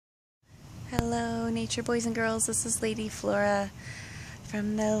Hello, nature boys and girls. This is Lady Flora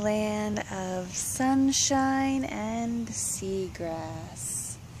from the land of sunshine and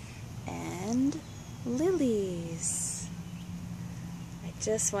seagrass and lilies. I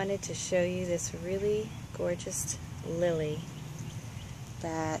just wanted to show you this really gorgeous lily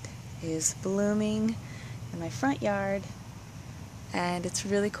that is blooming in my front yard, and it's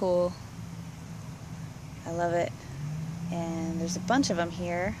really cool. I love it. And there's a bunch of them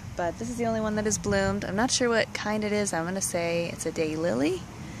here, but this is the only one that has bloomed. I'm not sure what kind it is. I'm going to say it's a daylily.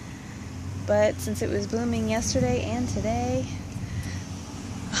 But since it was blooming yesterday and today,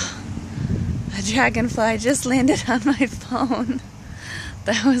 a dragonfly just landed on my phone.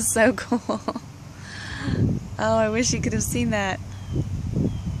 That was so cool. Oh, I wish you could have seen that.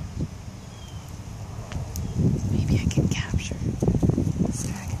 Maybe I can capture this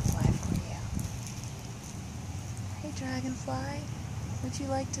dragonfly for you. Hey dragonfly, would you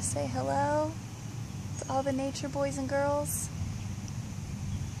like to say hello to all the nature boys and girls?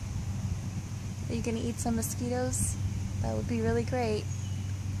 Are you going to eat some mosquitoes? That would be really great.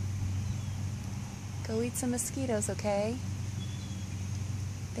 Go eat some mosquitoes, okay?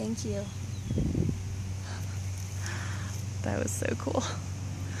 Thank you. That was so cool.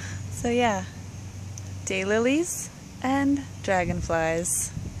 So yeah, daylilies and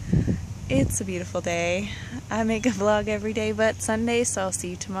dragonflies. It's a beautiful day. I make a vlog every day but Sunday, so I'll see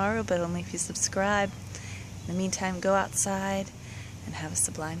you tomorrow, but only if you subscribe. In the meantime, go outside and have a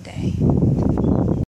sublime day.